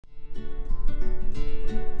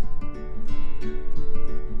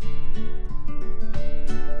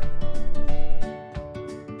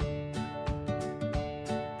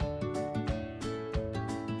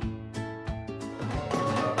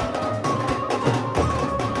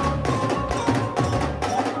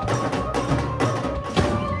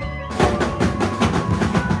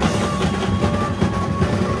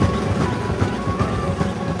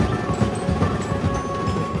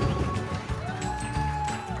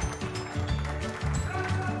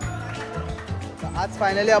आज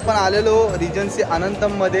फायनली आपण आलेलो रिजन्सी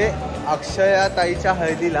अनंतम मध्ये अक्षया ताईच्या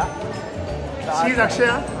हळदीला.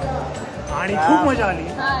 अक्षया आणि खूप मजा आली.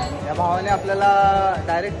 या भावाने आपल्याला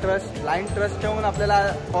डायरेक्ट लाईन ट्रस्ट ठेवून आपल्याला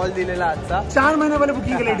कॉल दिलेला आजचा. 4 महिने पहिले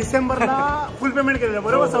बुकिंग केले, डिसेंबरला फुल पेमेंट केलेलं.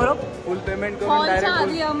 बरोबर सौरभ? फुल पेमेंट करून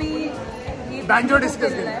डायरेक्ट बँजो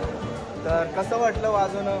डिस्कस केलं. तर कसं वाटलं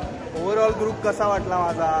वाजवून? ओव्हरऑल ग्रुप कसा वाटला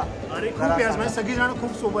माझा? अरे खूप यास म्हणजे सगळीजण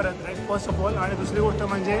खूप सोबर आहेत राईट, फर्स्ट ऑफ ऑल. आणि दुसरी गोष्ट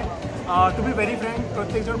म्हणजे टू बी व्हेरी फ्रँक,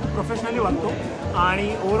 प्रत्येकजण खूप प्रोफेशनली वागतो. आणि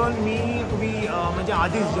ओव्हरऑल तुम्ही म्हणजे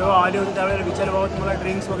आधीच जेव्हा आले होते त्यावेळेला विचारलं बाबा तुम्हाला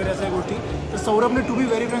ड्रिंक्स वगैरे अशा गोष्टी, तर सौरभने टू बी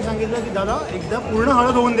व्हेरी फ्रँक सांगितलं की दादा एकदा पूर्ण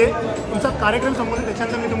हळद होऊन दे, तुमचा कार्यक्रम संपवून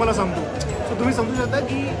त्याच्यानंतर मी तुम्हाला सांगतो. सो तुम्ही समजू शकता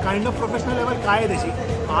की काइंड ऑफ प्रोफेशनल लेवल काय आहे त्याची.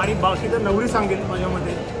 आणि बाकी तर नवरी सांगेल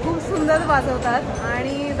माझ्यामध्ये खूप सुंदर वाजवतात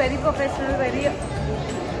आणि very professional, very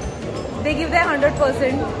they give there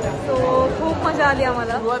 100%. So खूप मजा आली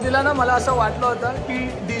आम्हाला. सुरुवातीला ना मला असं वाटलं होतं की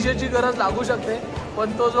डीजेची गरज लागू शकते,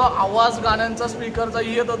 पण तो जो आवाज गाण्यांचा स्पीकरचा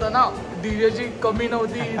येत होता ना, डीजेची कमी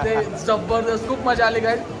नव्हती. ते जबरदस्त, खूप मजा आली.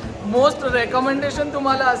 काय मोस्ट रेकमेंडेशन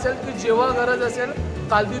तुम्हाला असेल की जेव्हा गरज असेल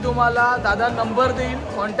कालती तुम्हाला दादा नंबर देईल,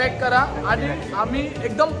 कॉन्टॅक्ट करा. आणि आम्ही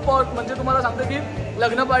एकदम म्हणजे तुम्हाला सांगतो की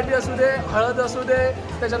लग्न पार्टी असू दे, हळद असू दे,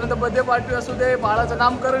 त्याच्यानंतर बर्थडे पार्टी असू दे, बाळाचं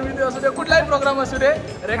नामकरण विधी असू दे, कुठलाही प्रोग्राम असू दे,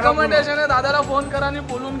 रेकमेंडेशन आहे दादाला फोन करा आणि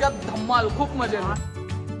बोलून घ्या. धम्माल, खूप मजा येईल.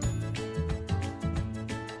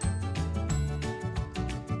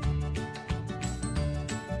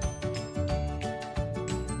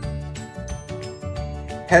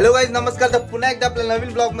 हॅलो गाईज, नमस्कार. तर पुन्हा एकदा आपल्या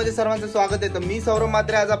नवीन ब्लॉग मध्ये सर्वांचं स्वागत आहे. तर मी सौरभ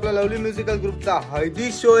म्हात्रे. आज आपला लवली म्युझिकल ग्रुपचा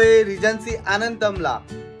हळदी शो आहे रिजन्सी अनंतमला.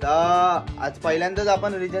 तर आज पहिल्यांदाच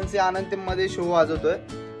आपण रिजन्सी अनंतम मध्ये शो वाजवतोय.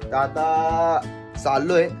 तर आता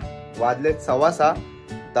चाललोय, वाजलेत 6:15.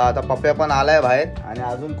 तर आता पप्प्या पण आलाय बाहेर आणि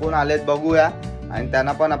अजून कोण आलेत बघूया आणि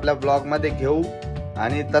त्यांना पण आपल्या ब्लॉग मध्ये घेऊ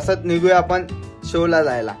आणि तसंच निघूया आपण शोला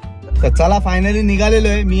जायला. तर चला फायनली निघालेलो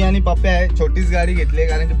आहे. मी आणि पप्प्या आहे. छोटीच गाडी घेतली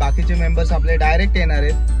कारण की बाकीचे मेंबर्स आपले डायरेक्ट येणार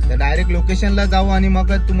आहेत. तर डायरेक्ट लोकेशनला जाऊ आणि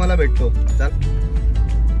मग तुम्हाला भेटतो. चल,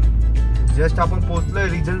 जस्ट आपण पोहोचलोय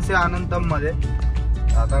रिजन्सी अनंतम मध्ये.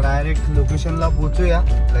 आता डायरेक्ट लोकेशनला पोहोचूया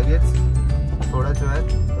लगेच थोड्याच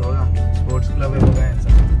वेळात. बघा स्पोर्ट्स क्लब आहे बघा यांचा.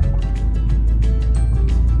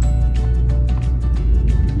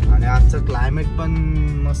 आणि आजचं क्लायमेट पण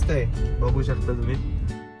मस्त आहे, बघू शकता तुम्ही.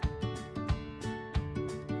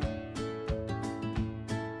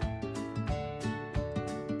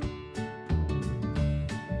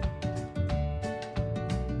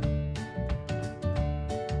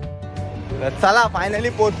 चला फायनली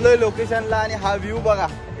पोहोचलोय लोकेशनला आणि हा व्ह्यू बघा,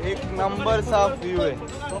 एक नंबरचा व्ह्यू आहे.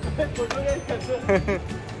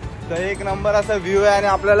 तर एक नंबर असा व्ह्यू आहे आणि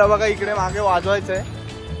आपल्याला बघा इकडे मागे वाजवायचं आहे.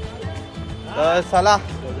 तर चला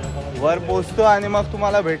वर पोहोचतो आणि मग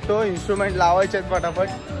तुम्हाला भेटतो. इन्स्ट्रुमेंट लावायचे आहेत फटाफट.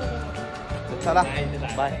 चला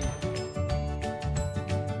बाय.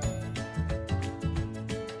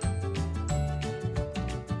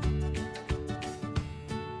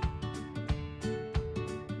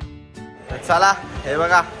 चला हे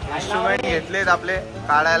बघा इन्स्ट्रुमेंट घेतलेत आपले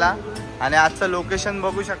काढायला आणि आजचं लोकेशन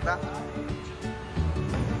बघू शकता.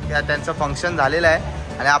 त्या त्यांचं फंक्शन झालेलं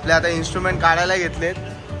आहे आणि आपले आता इन्स्ट्रुमेंट काढायला घेतलेत.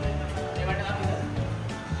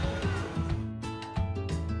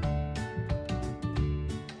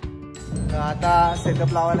 आता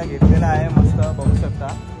सेटअप लावायला घेतलेला आहे मस्त, बघू शकता.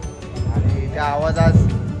 आणि त्या आवाज आज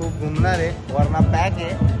खूप घुमणार आहे, वरना पॅक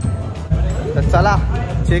आहे. तर चला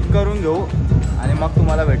चेक करून घेऊ आणि मग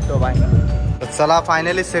तुम्हाला भेटतो. बाय. चला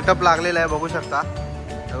फायनली सेटअप लागलेला आहे, बघू शकता.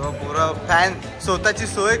 पुरं फॅन स्वतःची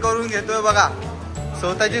सोय करून घेतोय बघा,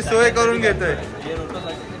 स्वतःची सोय करून घेतोय.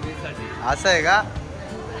 असं आहे का?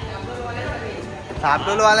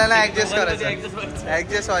 थापडोलवाल्यांना ऍडजस्ट करायचं,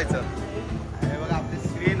 ऍडजस्ट व्हायचं. हे बघा आपली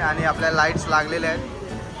स्क्रीन आणि आपल्या लाईट्स लागलेले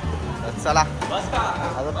आहेत. चला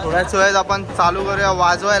आता थोड्याच वेळेत आपण चालू करूया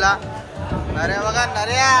वाजवायला. नऱ्या बघा,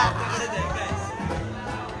 नऱ्या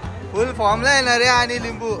फुल फॉर्मला आहे. नऱ्या आणि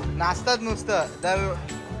लिंबू नाचतात नुसतं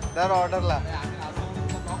दर ऑर्डरला.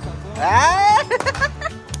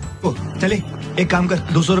 चले एक काम कर,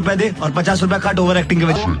 200 रुपया दे और 50 रुपया काट ओवर एक्टिंग के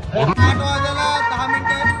वजह. 8 वाजायला 10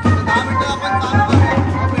 मिनिटं आपण चालू करूया.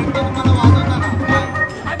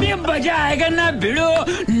 अभी मजा आएगा ना भिड़ो.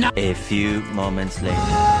 A few moments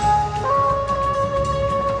later.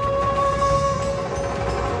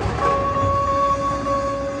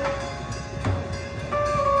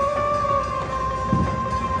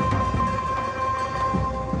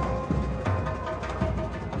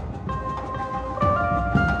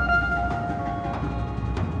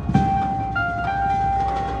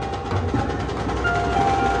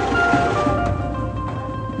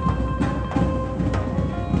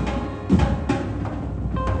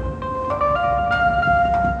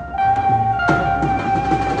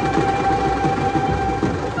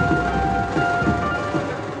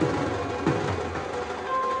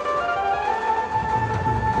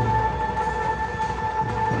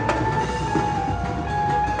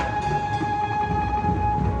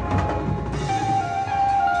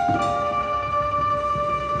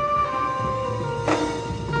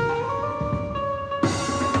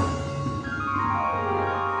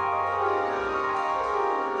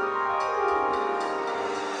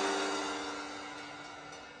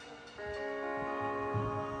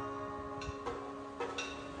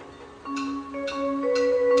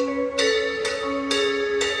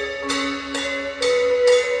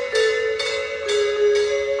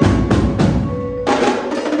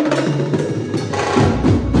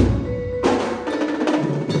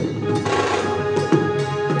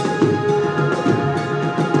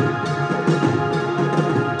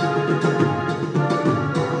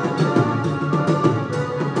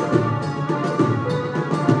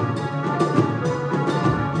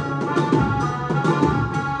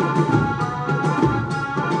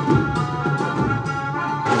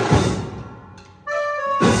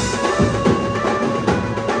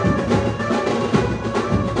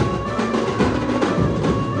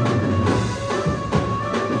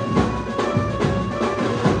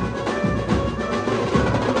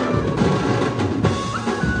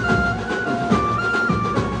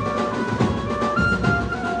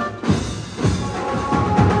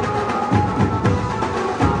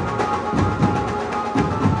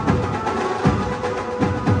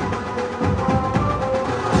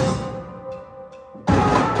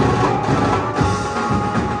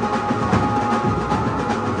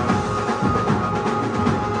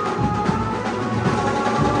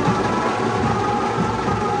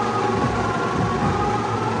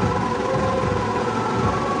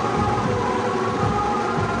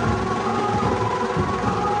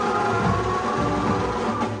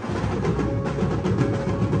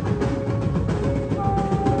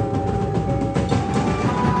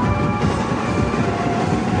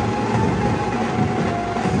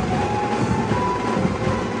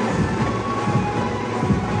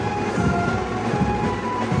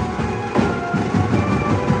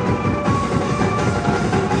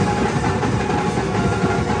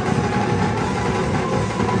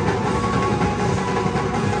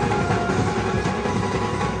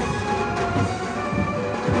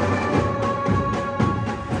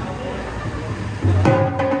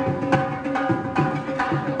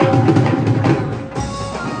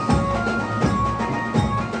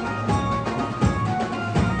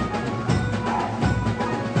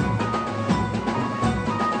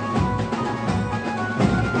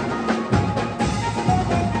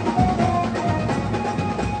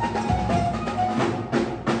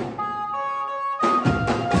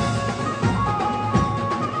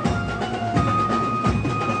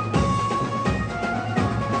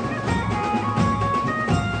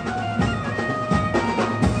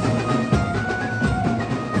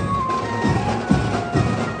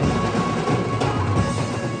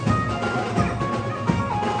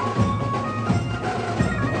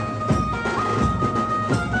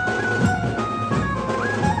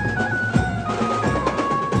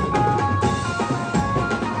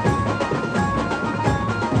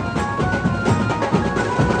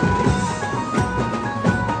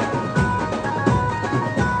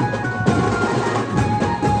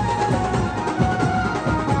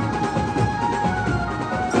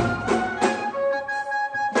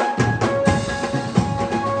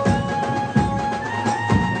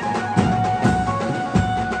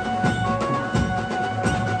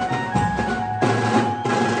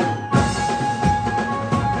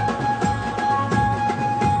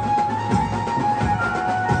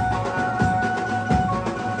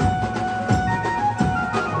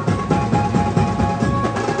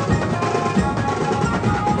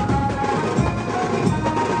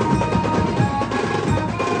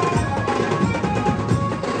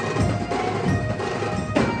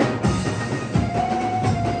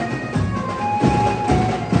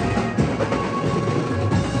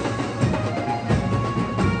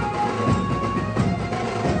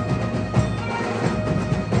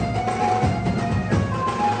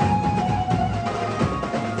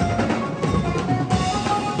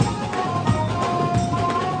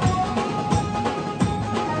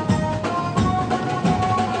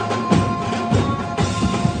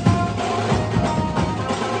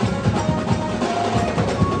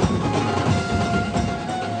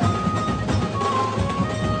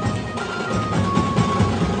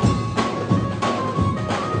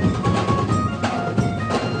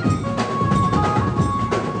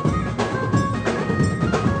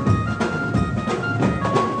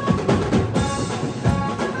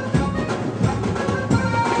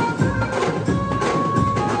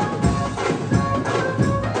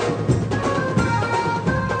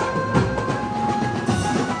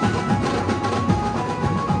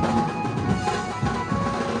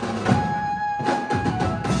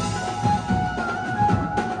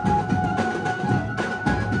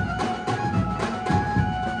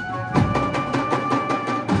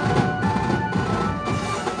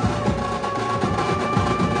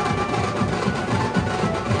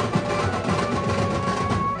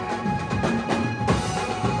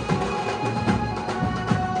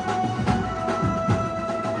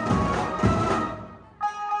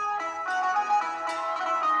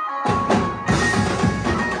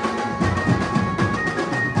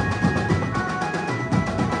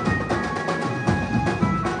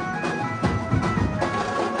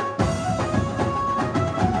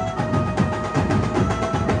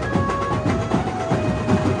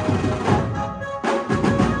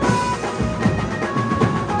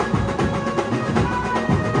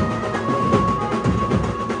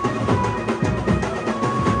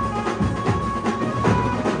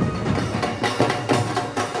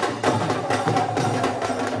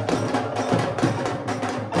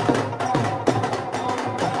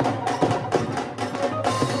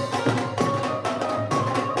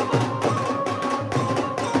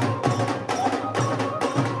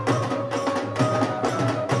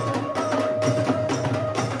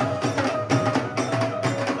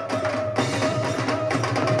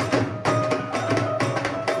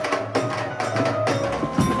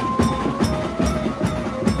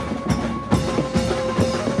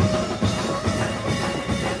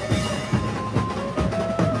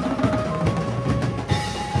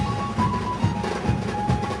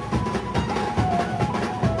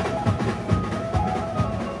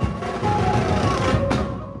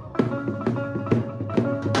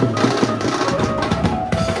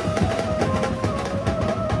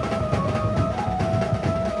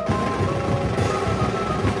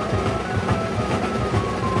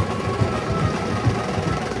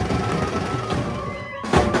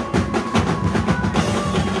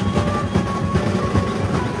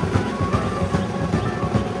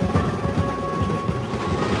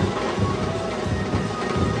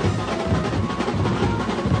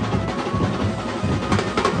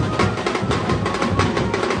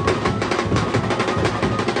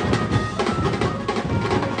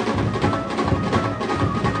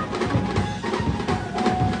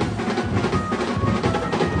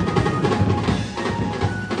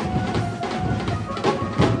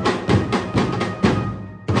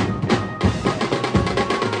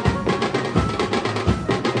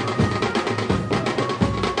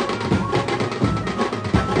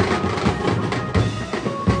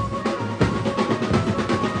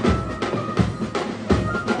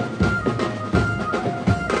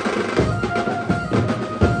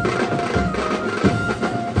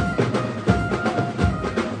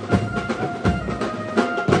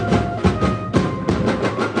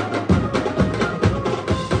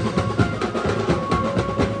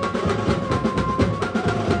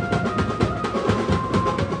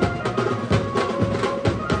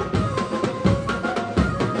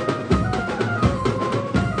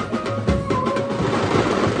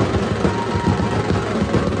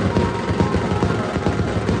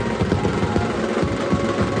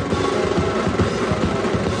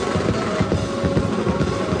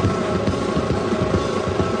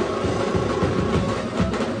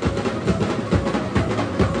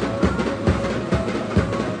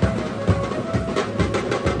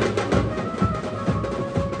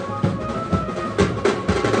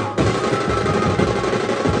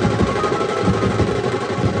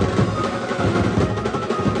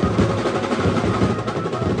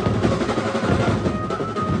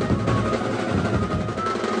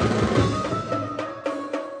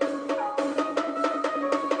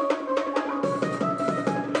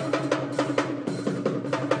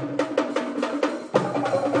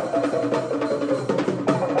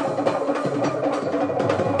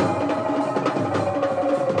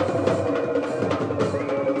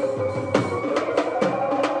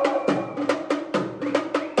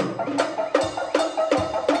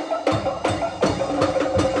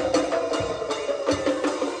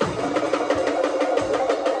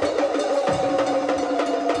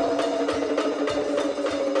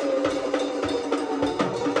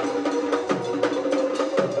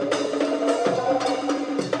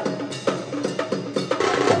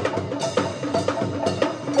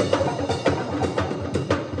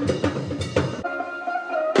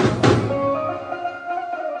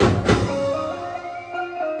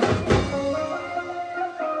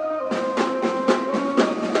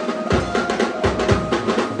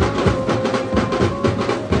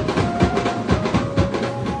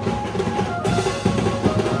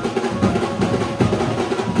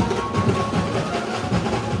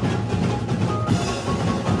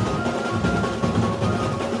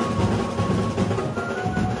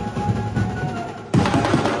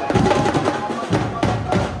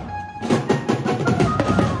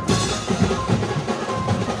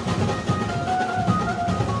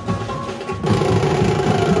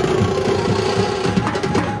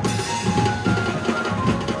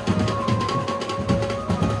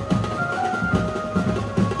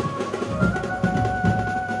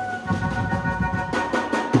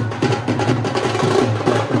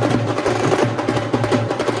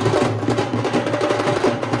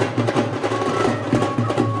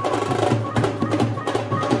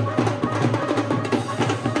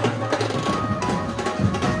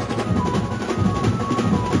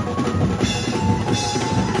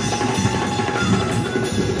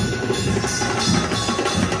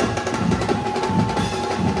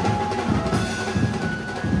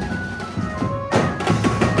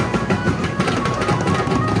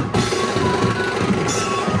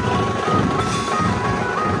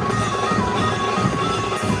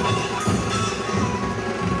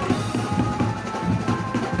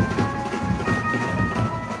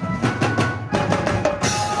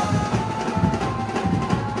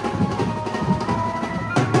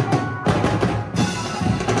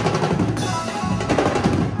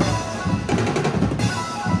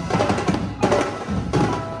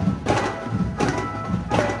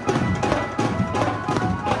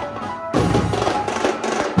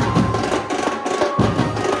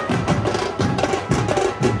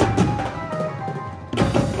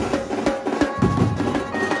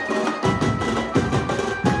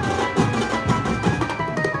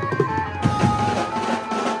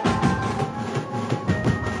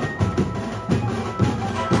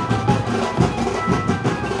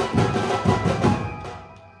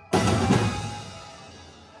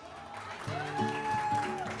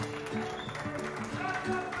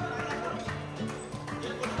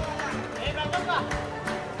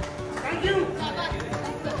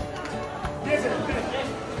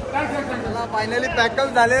 चला फायनली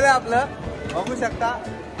पॅकअप झालेलं आहे आपलं, बघू शकता.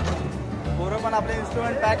 पोरं पण आपले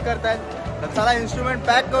इन्स्ट्रुमेंट पॅक करतायत. तर चला इन्स्ट्रुमेंट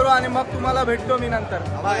पॅक करू आणि मग तुम्हाला भेटतो मी नंतर.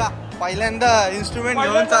 बघा पहिल्यांदा इन्स्ट्रुमेंट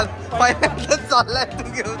घेऊन पहिल्यांदा चाललाय तू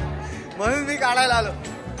घेऊन, म्हणून मी काढायला आलो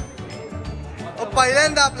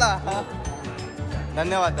पहिल्यांदा आपला.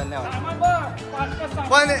 धन्यवाद धन्यवाद.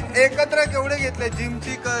 पण एकत्र केवढे घेतले?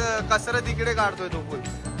 जिमची कसरत इकडे काढतोय तो फुल.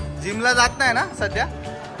 जिमला जात नाही ना सध्या?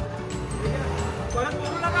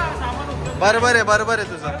 बरोबर आहे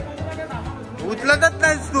तुझं. उचलतच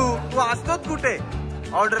नाहीस तू असतोच कुठे?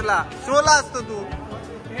 ऑर्डरला, शोला असतो तू.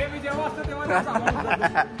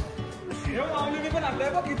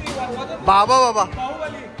 बाबा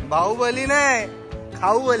बाहुबली नाही,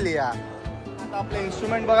 खाऊबली. आता आपले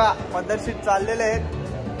इन्स्ट्रुमेंट बघा पद्धतशीर चाललेले आहेत.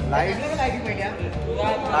 लाईट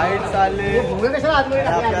चालले.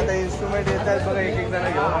 आता इन्स्ट्रुमेंट येत आहेत बघा एक जण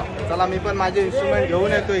घेऊन. चला मी पण माझे इन्स्ट्रुमेंट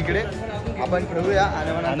घेऊन येतो इकडे, आपण खेळूया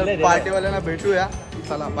आणि मग नंतर पार्टीवाल्यांना भेटूया.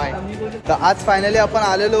 चला बाय. तर आज फायनली आपण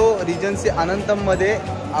आलेलो रिजन्सी अनंतम मध्ये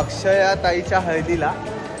अक्षया ताईच्या हळदीला.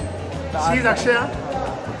 अक्षया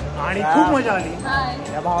आणि खूप मजा आली.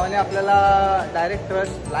 या भावाने आपल्याला डायरेक्ट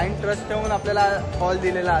लाईन ट्रस्ट ठेवून आपल्याला कॉल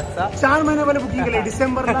दिलेला आजचा. 4 महिने पहिले बुकिंग केले,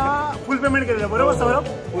 डिसेंबरला फुल पेमेंट केलेलं. बरोबर सौरभ?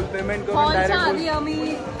 फुल पेमेंट करून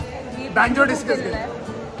डायरेक्ट बँजो डिस्कस केलं.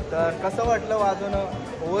 तर कसं वाटलं वाजवणं?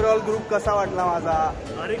 ओव्हरऑल ग्रुप कसा वाटला माझा?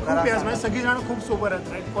 अरे खूप यास म्हणजे सगळीजण खूप सोबर आहेत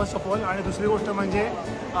राईट, फर्स्ट ऑफ ऑल. आणि दुसरी गोष्ट म्हणजे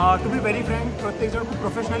टू बी व्हेरी फ्रँक, प्रत्येकजण खूप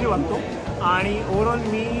प्रोफेशनली वागतो. आणि ओव्हरऑल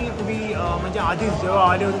मी म्हणजे आधीच जेव्हा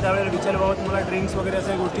आले होते त्यावेळेला विचारलं बाबा तुम्हाला ड्रिंक्स वगैरे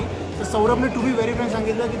अशा गोष्टी, तर सौरभने टू बी व्हेरी फ्रँक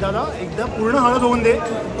सांगितलं की दादा एकदा पूर्ण हळद होऊन दे,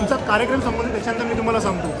 तुमचा कार्यक्रम संबंधित त्याच्यानंतर मी तुम्हाला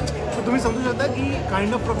सांगतो. तर तुम्ही समजू शकता की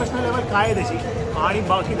काइंड ऑफ प्रोफेशनल लेवल काय आहे त्याची. आणि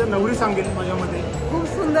बाकी तर नवरी सांगेल माझ्यामध्ये. खूप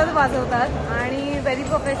सुंदर वाजवतात आणि very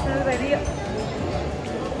professional, very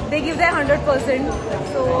they give there 100%.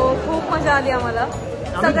 So खूप मजा आली आम्हाला,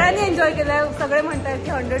 सगळ्यांनी एन्जॉय केलाय. सगळे म्हणतात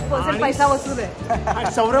की 100% पैसा वसूल आहे.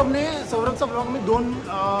 सौरभचा ब्लॉग मी 2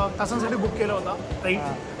 तासांसाठी बुक केला होता राईट,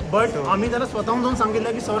 बट आम्ही त्याला स्वतःहून जाऊन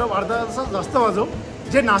सांगितलं की सौरभ अर्धा तास जास्त वाजव.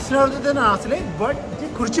 जे नाचले होते ते नाचले, बट जे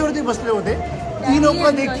खुर्चीवरती बसले होते ती लोक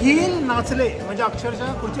देखील नाचले, म्हणजे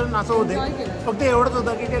अक्षरशः खुर्चीवर नाचत होते. फक्त एवढंच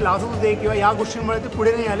होतं की ते लाजत होते किंवा या गोष्टींमुळे ते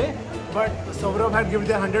पुढे नाही आले. But Saurabh had give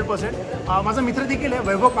there 100%. माझा मित्र देखील आहे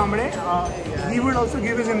वैभव Kamble, he would also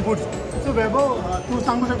give his inputs. So वैभव तू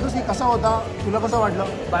सांगू शकतोस की कसा होता, तुला कसं वाटलं?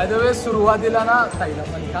 बाय द वे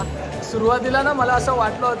सुरुवातीला ना मला असं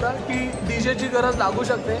वाटलं होतं की डीजेची गरज लागू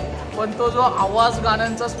शकते, पण तो जो आवाज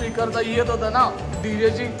गाण्यांचा स्पीकरचा येत होता ना,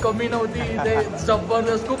 डीजेची कमी नव्हती इथे.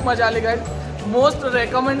 जबरदस्त, खूप मजा आली. गाईड मोस्ट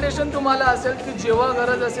रेकमेंडेशन तुम्हाला असेल की जेव्हा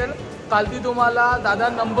गरज असेल कालती तुम्हाला दादा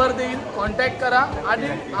नंबर देईल, कॉन्टॅक्ट करा. आणि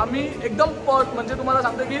आम्ही एकदम म्हणजे तुम्हाला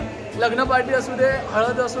सांगतो की लग्न पार्टी असू दे,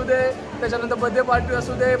 हळद असू दे, त्याच्यानंतर बर्थडे पार्टी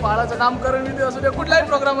असू दे, बाळाचं नामकरण विधी असू दे, कुठलाही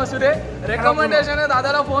प्रोग्राम असू दे, रेकमेंडेशन आहे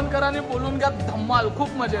दादाला फोन करा आणि बोलून घ्या, धम्माल, खूप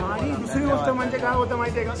मजा येईल. आणि दुसरी गोष्ट म्हणजे काय होतं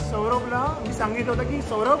माहिती आहे का, सौरभला मी सांगितलं होतं की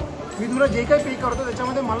सौरभ मी तुला जे काही पे करतो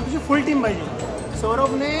त्याच्यामध्ये मला तुझी फुल टीम पाहिजे.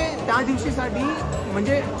 सौरभने त्या दिवशीसाठी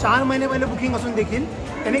म्हणजे 4 महिने पहिले बुकिंग असून देखील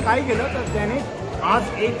त्याने काय केलं तर त्याने आज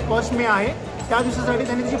 1 मे आहे, त्या दिवसासाठी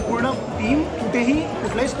त्यांनी त्याची पूर्ण टीम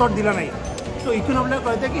कुठलाही स्पॉट दिला नाही. सो इथून आपल्याला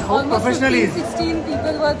कळतं की how professional is. 16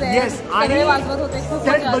 people were there. Yes. आणि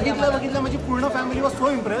सेट बघितलं माझी पूर्ण फॅमिली वॉज सो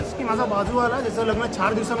इम्प्रेस की माझा बाजूवाला ज्याचं लग्न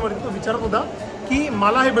 4 दिवसांवरती तो विचारत होता की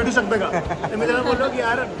मला हे भेटू शकतं का. तर मी त्याला बोललो की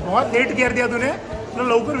यार बहुत लेट केअर दिया तुने, तुला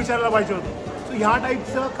लवकर विचारायला पाहिजे होतं. सो ह्या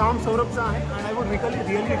टाईपचं काम सौरभचं आहे. And I would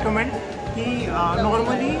really recommend की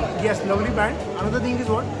normally yes lovely band. Another thing is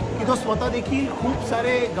what की तो स्वतः देखील खूप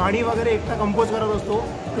सारे गाणी वगैरे एकटा कंपोज करत असतो.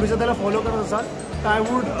 तुम्ही जर त्याला फॉलो करत असाल तर आय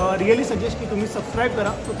वुड रिअली सजेस्ट की तुम्ही सबस्क्राईब करा.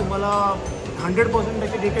 तो तुम्हाला 100%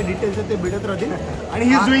 त्याचे जे काही डिटेल्स आहेत ते भेटत राहतील. आणि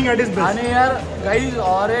he is doing eight is best. आणि यार गाइस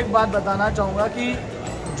और एक बात बताना चाहूँगा कि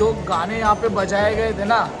जो गाने यहाँ पे बजाए गए थे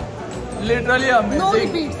ना, literally another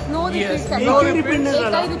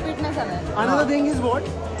thing is what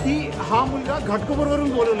की हा मुलगा घाटकोपरवरून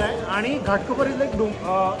बोलवला आहे आणि Ghatkopar is like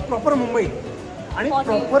proper Mumbai. आणि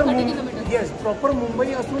प्रॉपर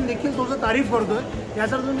मुंबई असून देखील तो जो तारीफ करतोय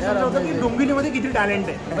याचा तुम्ही समजलं होतं की डोंबिवलीमध्ये किती टॅलेंट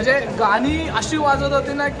आहे. म्हणजे गाणी अशी वाजत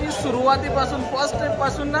होती ना की सुरुवातीपासून फर्स्ट स्टेप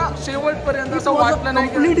पासून ना शेवटपर्यंत असं वाटलं नाही.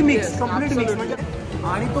 कम्प्लीट मिक्स म्हणजे.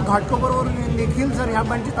 आणि तो घाटकोपरवरून देखील जर ह्या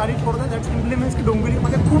बँडची तारीफ करतोय दॅट सिम्पली मीन्स की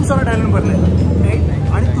डोंबिवलीमध्ये खूप सारं टॅलेंट भरलं आहे राईट.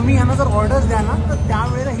 आणि तुम्ही यांना जर ऑर्डर्स द्या ना तर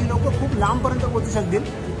त्यावेळेला ही लोक खूप लांबपर्यंत पोहोचू शकतील.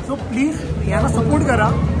 सो प्लीज यांना सपोर्ट करा,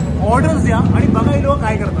 ऑर्डर्स द्या आणि बघा ही लोक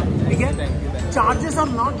काय करतात. ठीक आहे. Charges R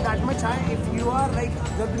not that much hi if you R like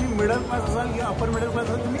जर तुम्ही मिडल क्लास असाल किंवा अपर मिडल क्लास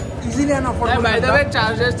असाल तुम्ही easily afford by the way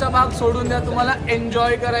चार्जेसचा भाग सोडून द्या, तुम्हाला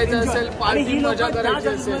एन्जॉय करायचं असेल, पार्टी मजा करायची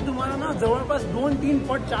असेल, तुम्हाला ना जवळपास 2-3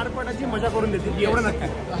 पट 4 पटाची मजा करून देतील एवढं नक्की.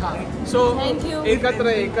 So thank you. एकत्र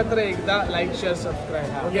एकदा like share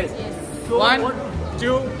subscribe. Yes 1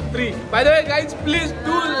 2 3. By the way guys please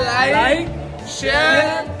do like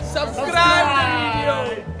share subscribe.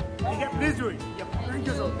 Please do it.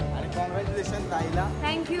 Thank you so much. आणि कॉंग्रॅच्युलेशन ताईला.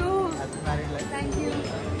 Thank you. Happy married life. Thank you.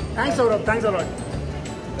 Thanks Saurabh. Thanks a lot.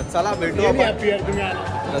 तर चला भेटू आपण. Happy आहे तुम्ही आला.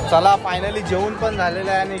 तर चला फायनली जेवण पण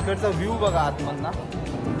झालेलं आहे आणि इकडचा व्ह्यू बघा आतमधला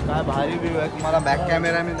काय भारी व्ह्यू आहे. तुम्हाला बॅक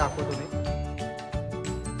कॅमेरा मी दाखवतो मी.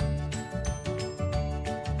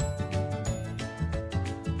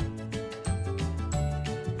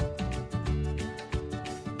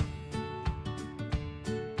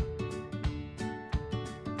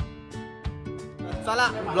 चला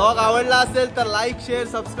ब्लॉग आवडला असेल तर लाईक शेअर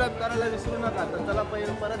सबस्क्राईब करायला विसरू नका. तर चला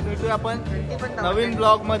परत भेटूया आपण नवीन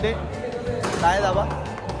ब्लॉग मध्ये. काय दाबा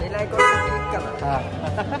हा.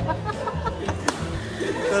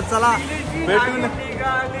 तर चला भेटू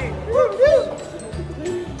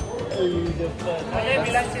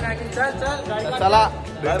चला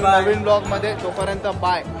भेटू नवीन ब्लॉग मध्ये. तोपर्यंत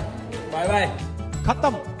बाय बाय बाय.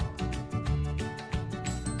 खत्म.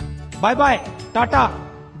 Bye bye, Tata,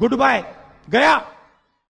 good bye, गया.